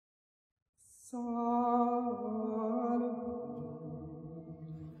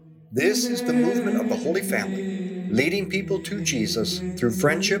This is the movement of the Holy Family, leading people to Jesus through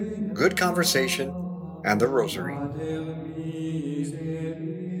friendship, good conversation, and the Rosary.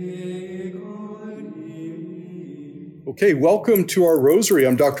 Okay, welcome to our Rosary.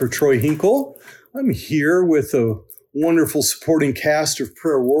 I'm Dr. Troy Hinkle. I'm here with a wonderful supporting cast of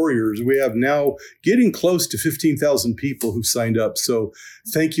prayer warriors. We have now getting close to 15,000 people who signed up. So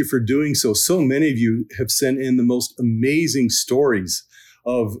thank you for doing so. So many of you have sent in the most amazing stories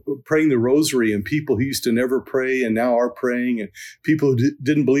of praying the Rosary, and people who used to never pray and now are praying, and people who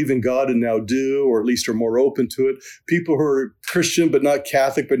didn't believe in God and now do, or at least are more open to it. People who are Christian but not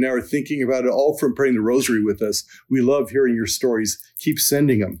Catholic but now are thinking about it, all from praying the Rosary with us. We love hearing your stories. Keep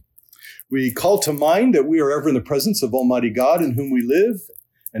sending them. We call to mind that we are ever in the presence of Almighty God, in whom we live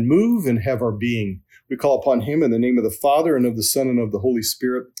and move and have our being. We call upon him in the name of the Father and of the Son and of the Holy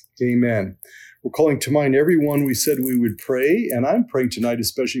Spirit. Amen. We're calling to mind everyone we said we would pray, and I'm praying tonight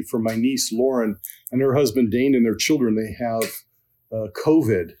especially for my niece Lauren and her husband Dane and their children. They have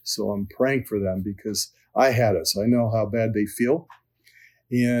COVID, so I'm praying for them because I had it, so I know how bad they feel.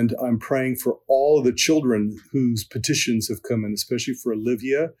 And I'm praying for all of the children whose petitions have come in, especially for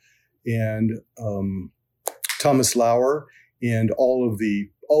Olivia and Thomas Lauer and all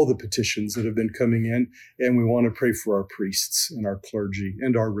the petitions that have been coming in. And we want to pray for our priests and our clergy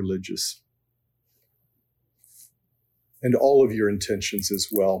and our religious, and all of your intentions as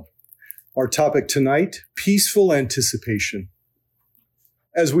well. Our topic tonight, peaceful anticipation.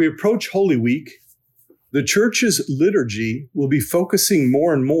 As we approach Holy Week, the Church's liturgy will be focusing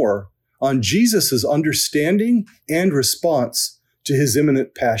more and more on Jesus' understanding and response to his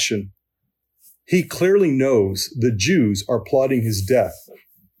imminent passion. He clearly knows the Jews are plotting his death,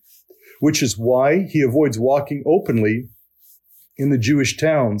 which is why he avoids walking openly in the Jewish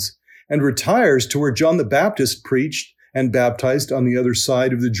towns and retires to where John the Baptist preached and baptized on the other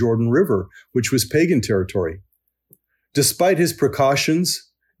side of the Jordan River, which was pagan territory. Despite his precautions,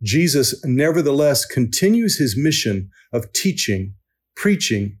 Jesus nevertheless continues his mission of teaching,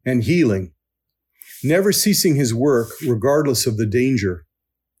 preaching, and healing, never ceasing his work regardless of the danger.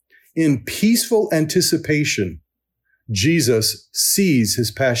 In peaceful anticipation, Jesus sees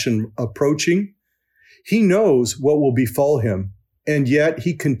his passion approaching. He knows what will befall him, and yet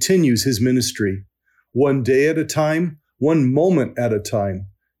he continues his ministry, one day at a time, one moment at a time,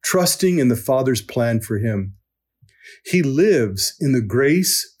 trusting in the Father's plan for him. He lives in the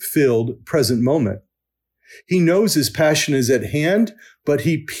grace-filled present moment. He knows his passion is at hand, but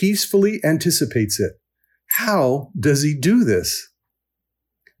he peacefully anticipates it. How does he do this?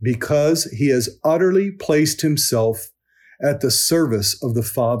 Because he has utterly placed himself at the service of the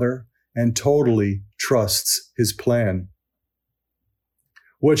Father and totally trusts his plan.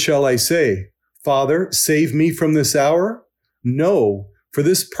 What shall I say? Father, save me from this hour? No, for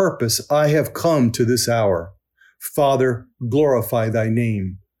this purpose I have come to this hour. Father, glorify thy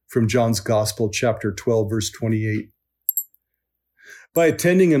name. From John's Gospel, chapter 12, verse 28. By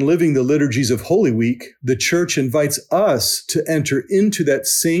attending and living the liturgies of Holy Week, the Church invites us to enter into that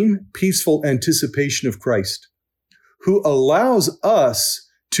same peaceful anticipation of Christ, who allows us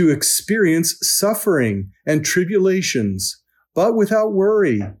to experience suffering and tribulations, but without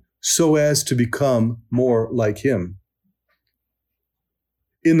worry, so as to become more like him.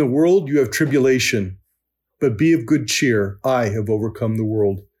 In the world you have tribulation, but be of good cheer. I have overcome the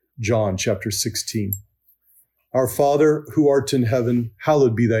world. John chapter 16. Our Father, who art in heaven,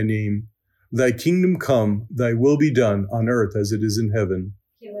 hallowed be thy name. Thy kingdom come, thy will be done on earth as it is in heaven.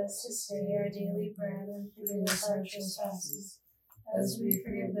 Give us this day our daily bread, and forgive us our trespasses, as we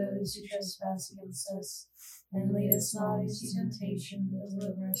forgive those who trespass against us. And lead us not into temptation, but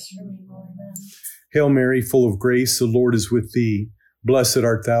deliver us from evil. Amen. Hail Mary, full of grace, the Lord is with thee. Blessed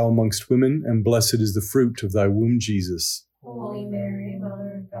art thou amongst women, and blessed is the fruit of thy womb, Jesus. Holy Mary,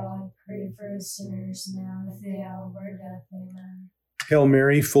 Mother of God, pray for us sinners now and at the hour of our death. Amen. Hail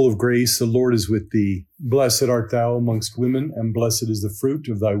Mary, full of grace, the Lord is with thee. Blessed art thou amongst women, and blessed is the fruit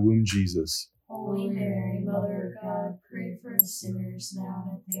of thy womb, Jesus. Holy Mary, Mother of God, pray for us sinners now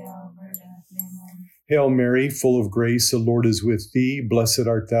and at the hour of our death. Amen. Hail Mary, full of grace, the Lord is with thee. Blessed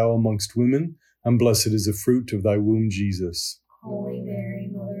art thou amongst women, and blessed is the fruit of thy womb, Jesus. Holy Mary,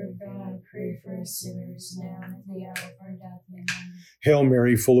 Mother of God, pray for us sinners now and at the hour of our death. Amen. Hail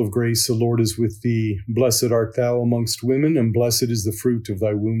Mary, full of grace, the Lord is with thee. Blessed art thou amongst women, and blessed is the fruit of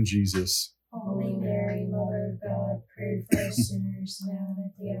thy womb, Jesus. Holy Mary, Mother of God, pray for us sinners now and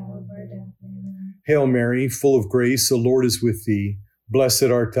at the hour of our death. Amen. Hail Mary, full of grace, the Lord is with thee. Blessed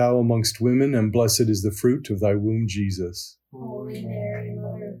art thou amongst women, and blessed is the fruit of thy womb, Jesus. Holy Mary,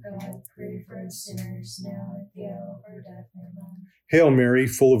 Mother of God, pray for us us sinners, now and at the hour of our death. Amen. Hail Mary,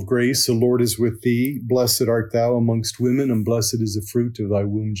 full of grace, the Lord is with thee. Blessed art thou amongst women, and blessed is the fruit of thy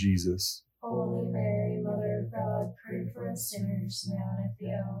womb, Jesus. Holy Mary, Mother of God, pray for us sinners, now and at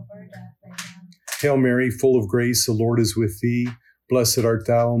the hour of our death. Amen. Hail Mary, full of grace, the Lord is with thee. Blessed art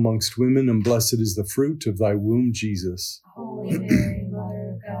thou amongst women, and blessed is the fruit of thy womb, Jesus. Holy Mary,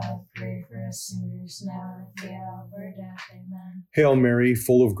 Mother of God, pray for us sinners, now and at the hour of our death. Amen. Hail Mary,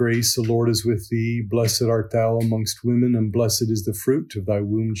 full of grace, the Lord is with thee. Blessed art thou amongst women, and blessed is the fruit of thy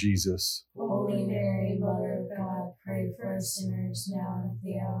womb, Jesus. Holy Mary, Mother of God, pray for us sinners, now and at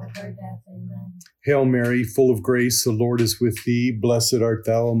the hour of our death. Amen. Hail Mary, full of grace, the Lord is with thee. Blessed art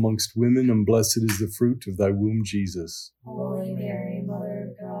thou amongst women, and blessed is the fruit of thy womb, Jesus. Holy Mary,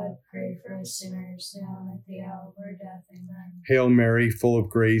 Mother of God, pray for us sinners, now and at the hour of our death. Amen. Hail Mary, full of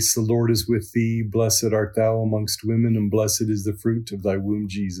grace, the Lord is with thee. Blessed art thou amongst women, and blessed is the fruit of thy womb,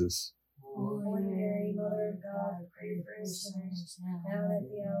 Jesus. Holy Mary, Mother of God, pray for us sinners, now and at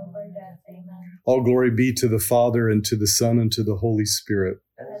the hour of our death. Amen. All glory be to the Father, and to the Son, and to the Holy Spirit.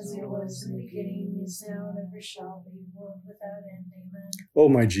 As it was in the beginning, is now, and ever shall be, world without end. Amen. O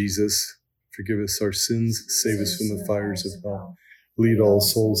my Jesus, forgive us our sins, save us from the fires of hell. Lead all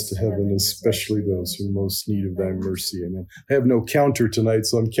souls to heaven, especially those who most need of thy mercy. Amen. I have no counter tonight,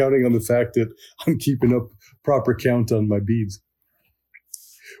 so I'm counting on the fact that I'm keeping up proper count on my beads.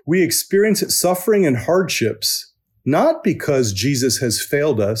 We experience suffering and hardships, not because Jesus has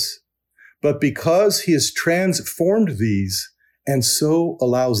failed us, but because he has transformed these and so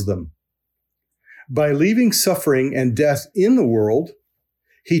allows them. By leaving suffering and death in the world,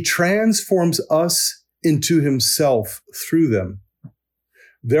 he transforms us into himself through them.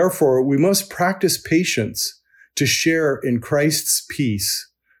 Therefore, we must practice patience to share in Christ's peace,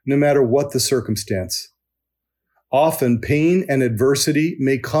 no matter what the circumstance. Often, pain and adversity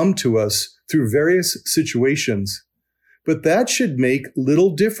may come to us through various situations, but that should make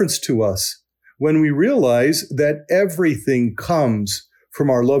little difference to us when we realize that everything comes from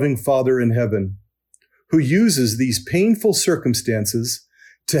our loving Father in heaven, who uses these painful circumstances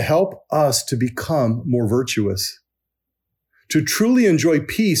to help us to become more virtuous. To truly enjoy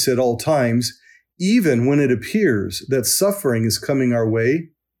peace at all times, even when it appears that suffering is coming our way,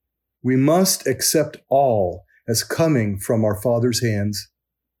 we must accept all as coming from our Father's hands.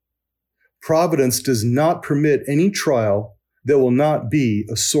 Providence does not permit any trial that will not be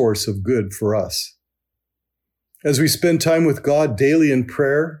a source of good for us. As we spend time with God daily in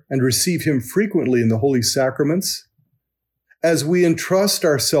prayer and receive him frequently in the holy sacraments, as we entrust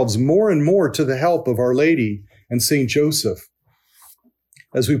ourselves more and more to the help of Our Lady and Saint Joseph,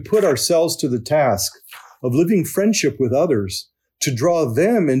 as we put ourselves to the task of living friendship with others to draw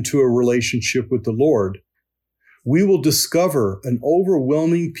them into a relationship with the Lord, we will discover an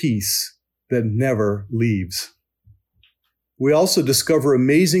overwhelming peace that never leaves. We also discover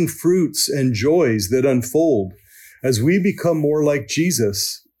amazing fruits and joys that unfold as we become more like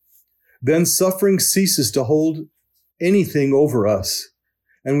Jesus. Then suffering ceases to hold anything over us,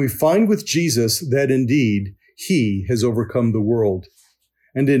 and we find with Jesus that indeed he has overcome the world.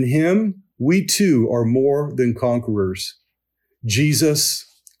 And in him, we too are more than conquerors. Jesus,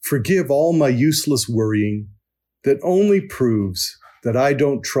 forgive all my useless worrying that only proves that I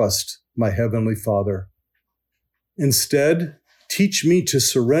don't trust my heavenly Father. Instead, teach me to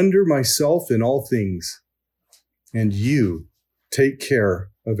surrender myself in all things, and you take care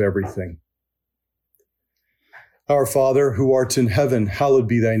of everything. Our Father, who art in heaven, hallowed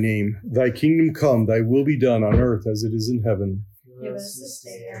be thy name. Thy kingdom come, thy will be done on earth as it is in heaven. Give us this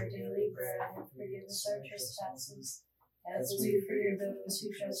day our daily bread, and forgive us our trespasses, as we forgive those who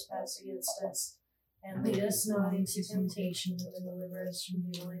trespass against us. And lead us not into temptation, but deliver us from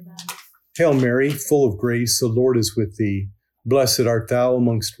evil. Amen. Hail Mary, full of grace, the Lord is with thee. Blessed art thou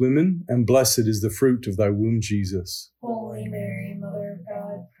amongst women, and blessed is the fruit of thy womb, Jesus. Holy Mary, Mother of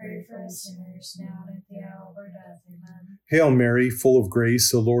God, pray for us sinners, now and at the hour of our death. Amen. Hail Mary, full of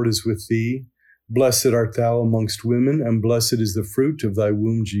grace, the Lord is with thee. Blessed art thou amongst women, and blessed is the fruit of thy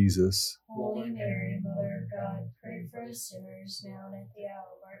womb, Jesus. Holy Mary, Mother of God, pray for us sinners, now and at the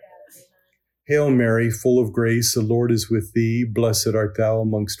hour of our death. Amen. Hail Mary, full of grace, the Lord is with thee. Blessed art thou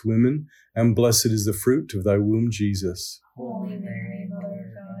amongst women, and blessed is the fruit of thy womb, Jesus. Holy Mary, Mother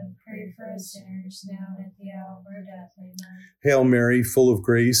of God, pray for us sinners, now and at the hour of our death. Amen. Hail Mary, full of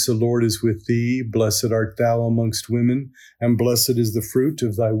grace, the Lord is with thee. Blessed art thou amongst women, and blessed is the fruit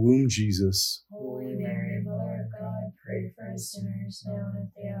of thy womb, Jesus. Holy Mary, Mother of God, pray for us sinners, now and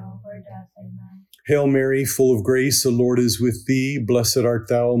at the hour of our death. Amen. Hail Mary, full of grace, the Lord is with thee. Blessed art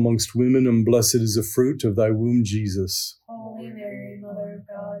thou amongst women, and blessed is the fruit of thy womb, Jesus. Holy Mary, Mother of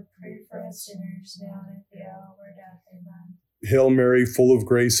God, pray for us sinners, now and at the hour of our death. Amen. Hail Mary, full of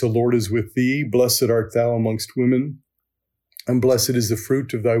grace, the Lord is with thee. Blessed art thou amongst women, and blessed is the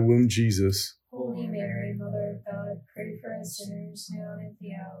fruit of thy womb, Jesus. Holy Mary, Mother of God, pray for us sinners, now and at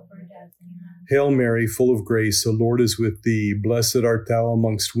the hour of our death. Amen. Hail Mary, full of grace, the Lord is with thee. Blessed art thou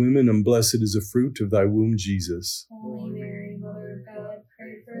amongst women, and blessed is the fruit of thy womb, Jesus. Holy Mary, Mother of God,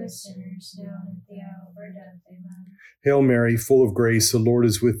 pray for us sinners, now and at the hour of our death. Amen. Hail Mary, full of grace, the Lord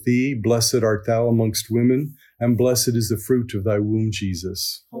is with thee. Blessed art thou amongst women, and blessed is the fruit of thy womb,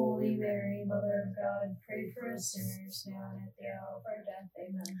 Jesus. Holy Mary, Mother of God, pray for us sinners, now and at the hour of our death.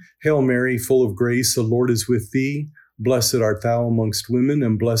 Amen. Hail Mary, full of grace, the Lord is with thee. Blessed art thou amongst women,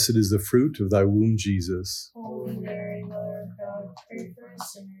 and blessed is the fruit of thy womb, Jesus. Holy Mary, Mother of God, pray for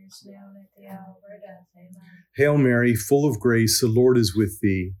us sinners, now and at the hour of our death. Amen. Hail Mary, full of grace, the Lord is with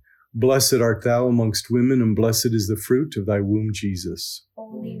thee. Blessed art thou amongst women, and blessed is the fruit of thy womb, Jesus.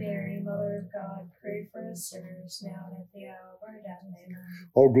 Holy Mary, Mother of God, pray for us sinners, now and at the hour of our death. Amen.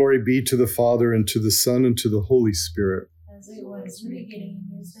 All glory be to the Father, and to the Son, and to the Holy Spirit. As it was in the beginning,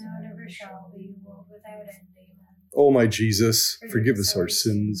 is now, and ever shall be, world without end. Amen. O my Jesus, forgive us our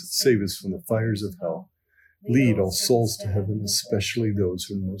sins, save us from the fires of hell. Lead all souls to heaven, especially those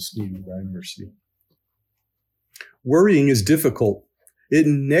who are most need of thy mercy. Worrying is difficult. It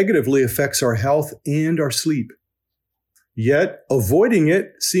negatively affects our health and our sleep. Yet, avoiding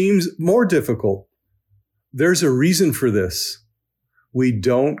it seems more difficult. There's a reason for this. We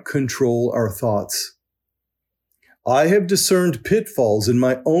don't control our thoughts. I have discerned pitfalls in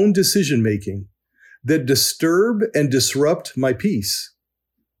my own decision-making that disturb and disrupt my peace.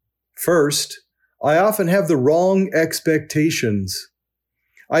 First, I often have the wrong expectations.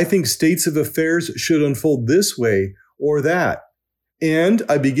 I think states of affairs should unfold this way or that, and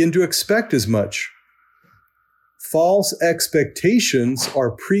I begin to expect as much. False expectations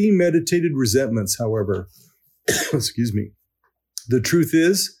are premeditated resentments, however. Excuse me. The truth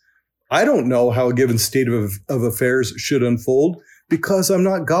is, I don't know how a given state of affairs should unfold because I'm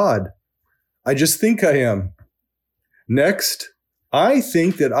not God. I just think I am. Next, I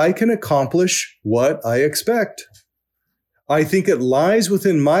think that I can accomplish what I expect. I think it lies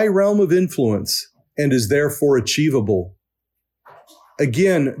within my realm of influence and is therefore achievable.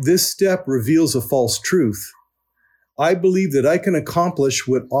 Again, this step reveals a false truth. I believe that I can accomplish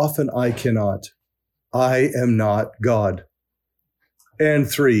what often I cannot. I am not God. And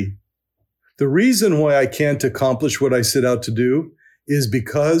 3, the reason why I can't accomplish what I set out to do is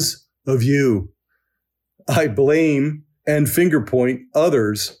because of you. I blame and finger point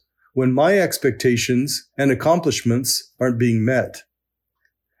others when my expectations and accomplishments aren't being met.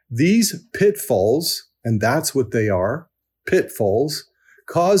 These pitfalls, and that's what they are, pitfalls,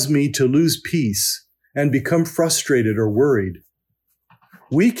 cause me to lose peace and become frustrated or worried.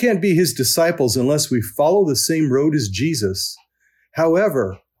 We can't be his disciples unless we follow the same road as Jesus.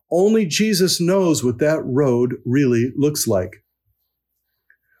 However, only Jesus knows what that road really looks like.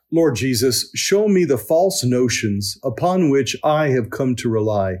 Lord Jesus, show me the false notions upon which I have come to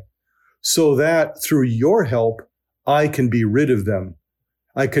rely, so that through your help, I can be rid of them.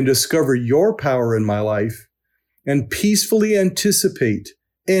 I can discover your power in my life and peacefully anticipate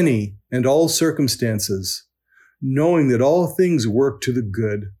any and all circumstances, knowing that all things work to the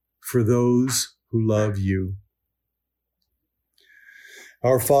good for those who love you.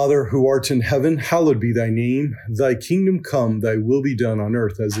 Our Father, who art in heaven, hallowed be thy name. Thy kingdom come, thy will be done on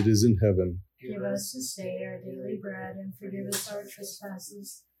earth as it is in heaven. Give us this day our daily bread, and forgive us our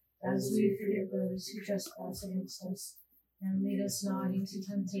trespasses, as we forgive those who trespass against us. And lead us not into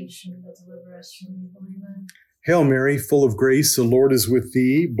temptation, but deliver us from evil. Amen. Hail Mary, full of grace, the Lord is with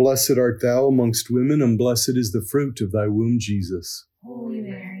thee. Blessed art thou amongst women, and blessed is the fruit of thy womb, Jesus. Holy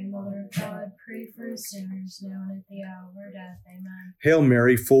Mary, Mother of God, pray for us sinners, now and at the hour of our death. Amen. Hail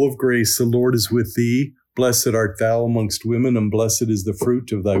Mary, full of grace, the Lord is with thee. Blessed art thou amongst women, and blessed is the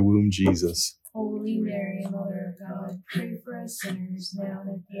fruit of thy womb, Jesus. Holy Mary, Mother of God, pray for us sinners, now and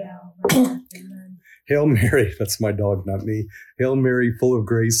at the hour of our death. Amen. Hail Mary, that's my dog, not me. Hail Mary, full of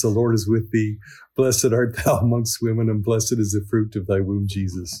grace, the Lord is with thee. Blessed art thou amongst women, and blessed is the fruit of thy womb,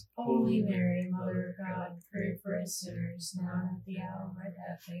 Jesus. Holy Mary, Mother of God, pray for us sinners, now and at the hour of our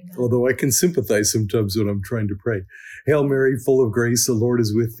death. Amen. Although I can sympathize sometimes when I'm trying to pray. Hail Mary, full of grace, the Lord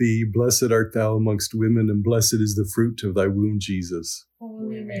is with thee. Blessed art thou amongst women, and blessed is the fruit of thy womb, Jesus.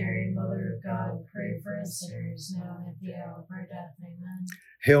 Holy Mary, Mother of God, pray for us sinners, now and at the hour of our death. Amen.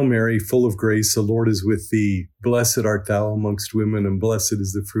 Hail Mary, full of grace, the Lord is with thee. Blessed art thou amongst women, and blessed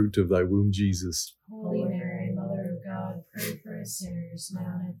is the fruit of thy womb, Jesus. Holy Mary, Mother of God, pray for us sinners,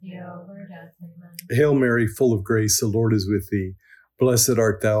 now and at the hour of our death. Amen. Hail Mary, full of grace, the Lord is with thee. Blessed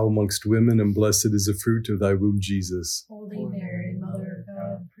art thou amongst women, and blessed is the fruit of thy womb, Jesus. Holy Mary, Mother of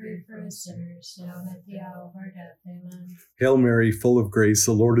God, pray for us sinners, now and at the hour of our death. Amen. Hail Mary, full of grace,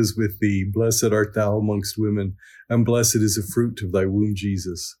 the Lord is with thee. Blessed art thou amongst women, and blessed is the fruit of thy womb,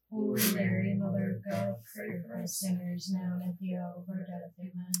 Jesus. Holy Mary, Mother of God, pray for us sinners, now and at the hour of our death.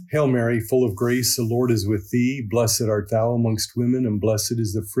 Amen. Hail Mary, full of grace, the Lord is with thee. Blessed art thou amongst women, and blessed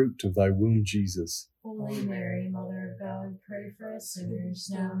is the fruit of thy womb, Jesus. Holy Mary, Mother of God, pray for us sinners,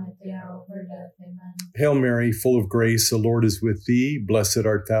 now and at the hour of our death. Amen. Hail Mary, full of grace, the Lord is with thee. Blessed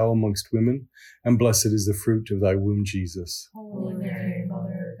art thou amongst women, and blessed is the fruit of thy womb, Jesus. Holy Mary,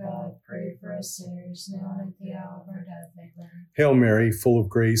 Mother of God, pray for us sinners, now and at the hour of our death. Amen. Hail Mary, full of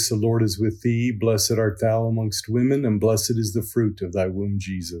grace, the Lord is with thee. Blessed art thou amongst women, and blessed is the fruit of thy womb,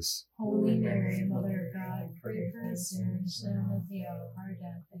 Jesus. Holy Mary, Mother of God, pray for us sinners, now and at the hour of our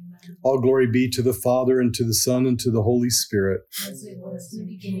death. Amen. All glory be to the Father, and to the Son, and to the Holy Spirit. As it was in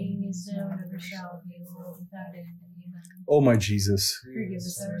the beginning, is now, and ever shall be, world without end. Amen. O my Jesus, Forgive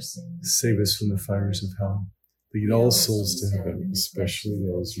us our sins. save us from the fires of hell. Lead all souls to heaven, especially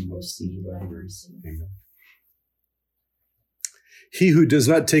those who most need thy mercy. Amen. He who does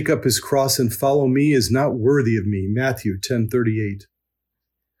not take up his cross and follow me is not worthy of me. Matthew 10:38.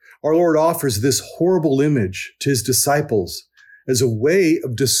 Our Lord offers this horrible image to his disciples as a way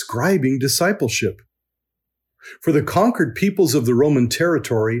of describing discipleship. For the conquered peoples of the Roman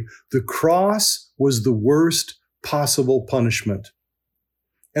territory, the cross was the worst possible punishment.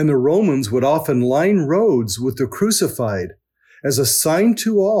 And the Romans would often line roads with the crucified as a sign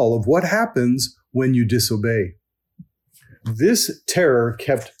to all of what happens when you disobey. This terror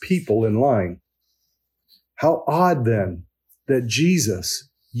kept people in line. How odd then that Jesus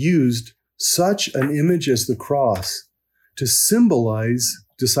used such an image as the cross to symbolize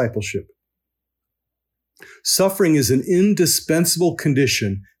discipleship. Suffering is an indispensable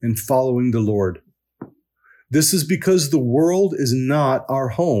condition in following the Lord. This is because the world is not our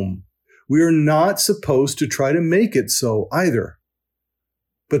home. We are not supposed to try to make it so either.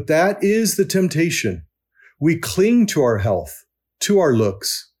 But that is the temptation. We cling to our health, to our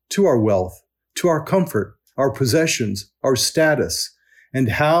looks, to our wealth, to our comfort, our possessions, our status, and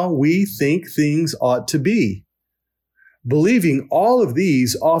how we think things ought to be, believing all of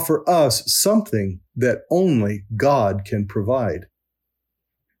these offer us something that only God can provide.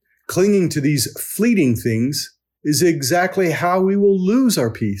 Clinging to these fleeting things is exactly how we will lose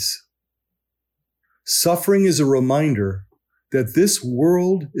our peace. Suffering is a reminder that this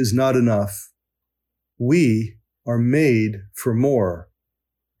world is not enough. We are made for more.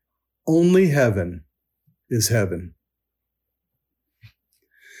 Only heaven is heaven.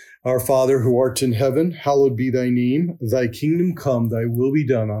 Our Father, who art in heaven, hallowed be thy name. Thy kingdom come, thy will be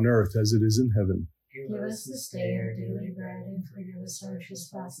done on earth as it is in heaven. Give us this day our daily bread, and forgive us our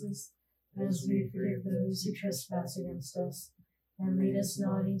trespasses, as we forgive those who trespass against us. And lead us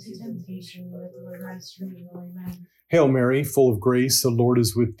not into temptation, but deliver us from evil. Amen. Hail Mary, full of grace, the Lord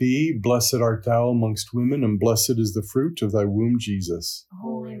is with thee. Blessed art thou amongst women, and blessed is the fruit of thy womb, Jesus.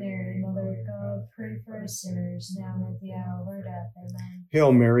 Holy Mary, Mother of God, pray for us sinners, now and at the hour of our death. Amen.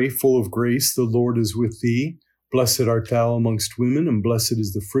 Hail Mary, full of grace, the Lord is with thee. Blessed art thou amongst women, and blessed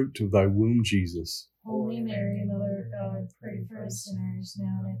is the fruit of thy womb, Jesus. Holy Mary, Mother of God, pray for us sinners,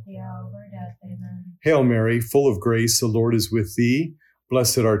 now and at the hour of our death. Amen. Hail Mary, full of grace, the Lord is with thee.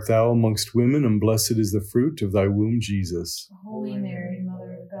 Blessed art thou amongst women, and blessed is the fruit of thy womb, Jesus. Holy Mary,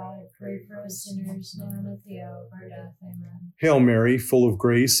 Mother of God, pray for us sinners, now and at the hour of our death. Amen. Hail Mary, full of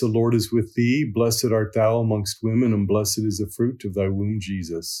grace, the Lord is with thee. Blessed art thou amongst women, and blessed is the fruit of thy womb,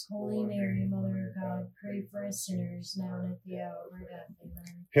 Jesus. Holy Mary, Mother of God, pray for us sinners, now and at the hour of our death.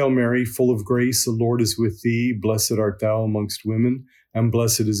 Amen. Hail Mary, full of grace, the Lord is with thee. Blessed art thou amongst women, and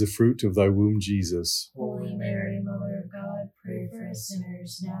blessed is the fruit of thy womb, Jesus. Holy Mary, Mother of God, pray for us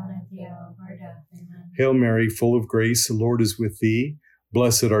sinners, now and at the hour of our death. Amen. Hail Mary, full of grace, the Lord is with thee.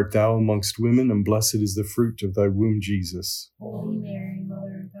 Blessed art thou amongst women, and blessed is the fruit of thy womb, Jesus. Holy Mary,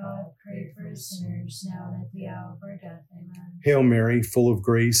 Mother of God, pray for us sinners, now and at the hour of our death. Amen. Hail Mary, full of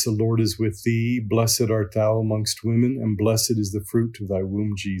grace, the Lord is with thee. Blessed art thou amongst women, and blessed is the fruit of thy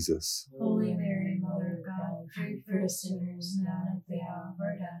womb, Jesus. Holy Mary, Mother of God, pray for us sinners, now and at the hour of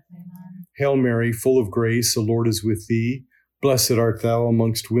our death. Amen. Hail Mary, full of grace, the Lord is with thee. Blessed art thou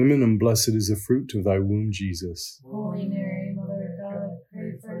amongst women, and blessed is the fruit of thy womb, Jesus. Holy Mary, Mother of God,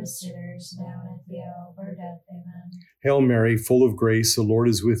 pray for us sinners, now and at the hour of our death. Amen. Hail Mary, full of grace, the Lord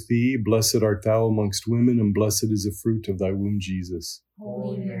is with thee. Blessed art thou amongst women, and blessed is the fruit of thy womb, Jesus.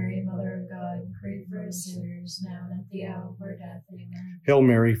 Holy Mary, Mother of God, pray for us sinners, now and at the hour of our death. Amen. Hail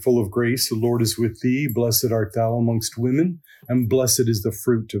Mary, full of grace, the Lord is with thee. Blessed art thou amongst women, and blessed is the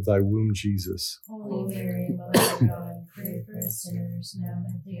fruit of thy womb, Jesus. Holy Mary, Mother of God, pray for us sinners, now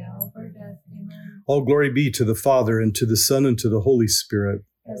and at the hour of our death. Amen. All glory be to the Father, and to the Son, and to the Holy Spirit.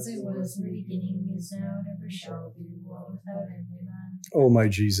 As it was in the beginning, is now, and ever shall be, world without end. Amen. O my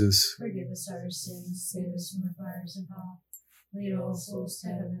Jesus, Forgive us our sins, save us from the fires of hell. Lead all souls to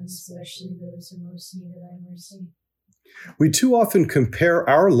heaven, especially those who most need thy mercy. we too often compare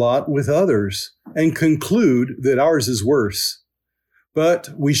our lot with others and conclude that ours is worse. But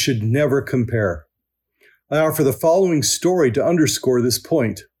we should never compare. I offer the following story to underscore this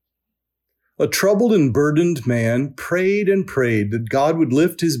point. A troubled and burdened man prayed and prayed that God would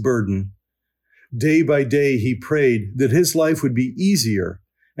lift his burden. Day by day, he prayed that his life would be easier,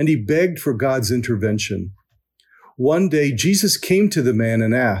 and he begged for God's intervention. One day, Jesus came to the man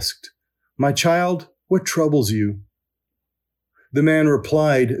and asked, "My child, what troubles you?" The man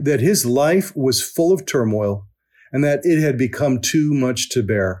replied that his life was full of turmoil and that it had become too much to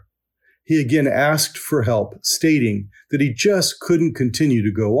bear. He again asked for help, stating that he just couldn't continue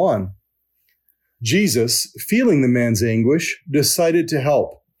to go on. Jesus, feeling the man's anguish, decided to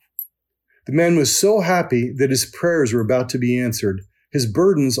help. The man was so happy that his prayers were about to be answered. His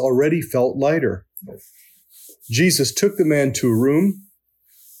burdens already felt lighter. Jesus took the man to a room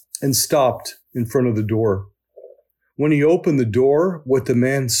and stopped in front of the door. When he opened the door, what the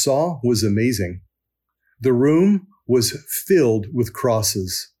man saw was amazing. The room was filled with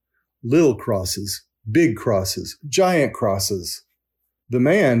crosses, little crosses, big crosses, giant crosses. The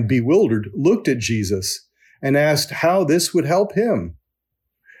man, bewildered, looked at Jesus and asked how this would help him.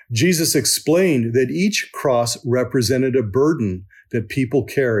 Jesus explained that each cross represented a burden that people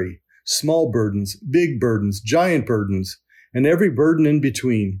carry, small burdens, big burdens, giant burdens, and every burden in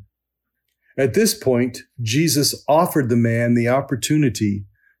between. At this point, Jesus offered the man the opportunity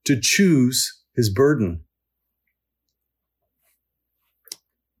to choose his burden.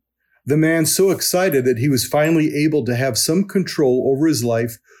 The man, so excited that he was finally able to have some control over his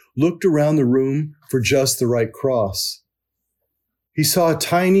life, looked around the room for just the right cross. He saw a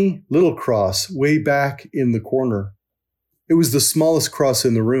tiny little cross way back in the corner. It was the smallest cross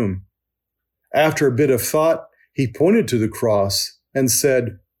in the room. After a bit of thought, he pointed to the cross and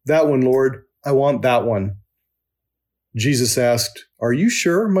said, "That one, Lord, I want that one." Jesus asked, "Are you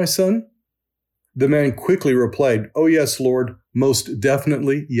sure, my son?" The man quickly replied, "Oh, yes, Lord, most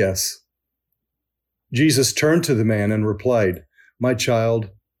definitely, yes." Jesus turned to the man and replied, "My child,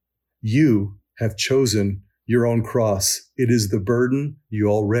 you have chosen your own cross. It is the burden you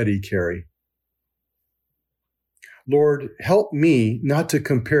already carry." Lord, help me not to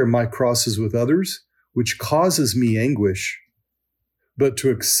compare my crosses with others, which causes me anguish, but to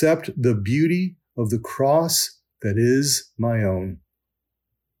accept the beauty of the cross that is my own.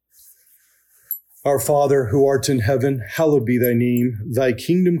 Our Father, who art in heaven, hallowed be thy name. Thy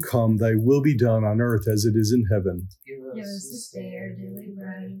kingdom come, thy will be done on earth as it is in heaven. Give us this day our daily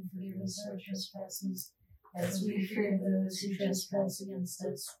bread, and forgive us our trespasses, as we forgive those who trespass against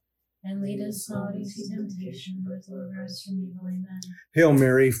us. And lead us not into temptation, but deliver us from evil. Amen. Hail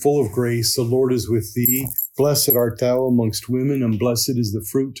Mary, full of grace, the Lord is with thee. Blessed art thou amongst women, and blessed is the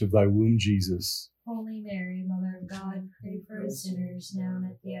fruit of thy womb, Jesus. Holy Mary, Mother of God, pray for us sinners, now and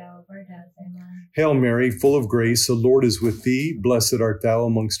at the hour of our death. Amen. Hail Mary, full of grace, the Lord is with thee. Blessed art thou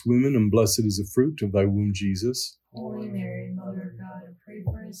amongst women, and blessed is the fruit of thy womb, Jesus. Holy Mary, Mother of God, pray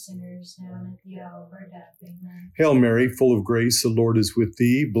for us sinners, now and at the hour of our death. Amen. Hail Mary, full of grace, the Lord is with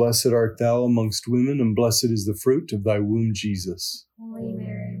thee. Blessed art thou amongst women, and blessed is the fruit of thy womb, Jesus. Holy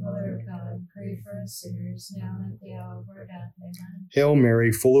Mary, Mother of God, pray for us sinners, now and at the hour of our death. Amen. Hail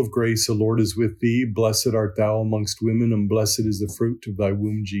Mary, full of grace, the Lord is with thee. Blessed art thou amongst women, and blessed is the fruit of thy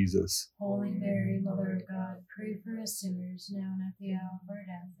womb, Jesus. Holy Mary, Mother of God, pray for us sinners, now and at the hour of our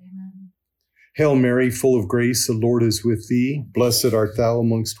death. Amen. Hail Mary, full of grace, the Lord is with thee. Blessed art thou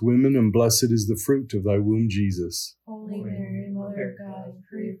amongst women, and blessed is the fruit of thy womb, Jesus. Holy Mary, Mother of God,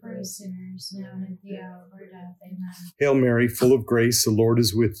 pray for us sinners, now and at the hour of our death. Amen. Hail Mary, full of grace, the Lord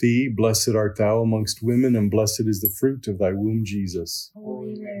is with thee. Blessed art thou amongst women, and blessed is the fruit of thy womb, Jesus.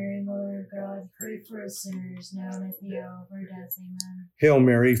 Holy Mary, Mother of God, pray for us sinners, now and at the hour of our death. Amen. Hail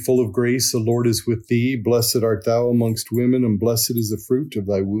Mary, full of grace, the Lord is with thee. Blessed art thou amongst women, and blessed is the fruit of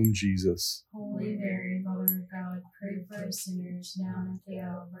thy womb, Jesus. Holy Mary, Mother of God, pray for us sinners, now and at the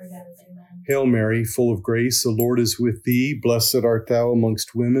hour of our death. Amen. Hail Mary, full of grace, the Lord is with thee. Blessed art thou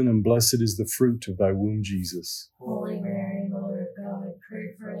amongst women, and blessed is the fruit of thy womb, Jesus. Holy Mary, Mother of God,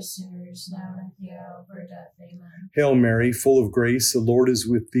 pray for us sinners, now and at the hour of our death. Amen. Hail Mary, full of grace, the Lord is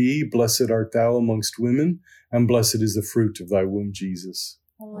with thee. Blessed art thou amongst women, and blessed is the fruit of thy womb, Jesus.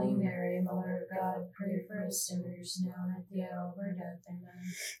 Holy Mary, Mother of God, pray for us sinners, now and at the hour of our death. Amen.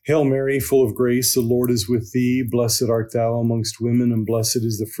 Hail Mary, full of grace, the Lord is with thee. Blessed art thou amongst women, and blessed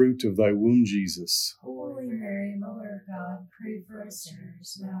is the fruit of thy womb, Jesus. Holy Mary, Mother of God, pray for us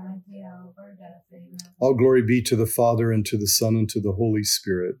sinners, now and at the hour of our death. Amen. All glory be to the Father, and to the Son, and to the Holy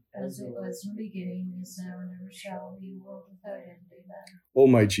Spirit. As it was in the beginning, is now, and ever shall be, world without end. Amen. O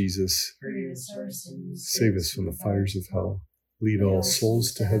my Jesus, Forgive us our sins. save us from the fires of hell. Lead all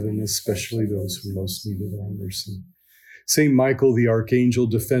souls to heaven, especially those who most need of thy mercy. Saint Michael, the archangel,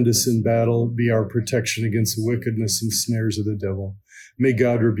 defend us in battle. Be our protection against the wickedness and snares of the devil. May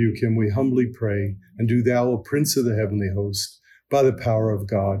God rebuke him, we humbly pray. And do thou, O Prince of the heavenly host, by the power of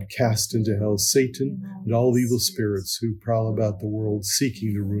God, cast into hell Satan and all evil spirits who prowl about the world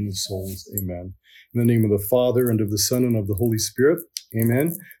seeking the ruin of souls. Amen. In the name of the Father, and of the Son, and of the Holy Spirit.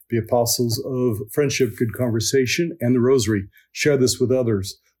 Amen. Be apostles of friendship, good conversation, and the rosary. Share this with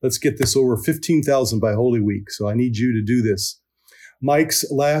others. Let's get this over 15,000 by Holy Week. So I need you to do this. Mike's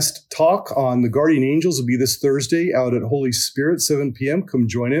last talk on the guardian angels will be this Thursday out at Holy Spirit, 7 p.m. Come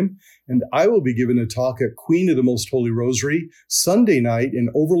join him. And I will be giving a talk at Queen of the Most Holy Rosary Sunday night in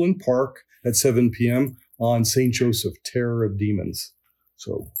Overland Park at 7 p.m. on St. Joseph, Terror of Demons.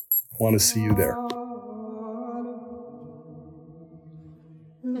 So I want to see you there.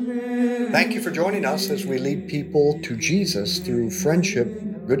 Thank you for joining us as we lead people to Jesus through friendship,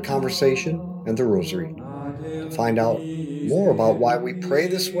 good conversation, and the rosary. To find out more about why we pray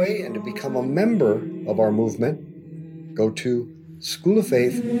this way and to become a member of our movement, go to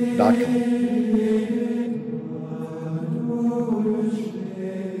schooloffaith.com.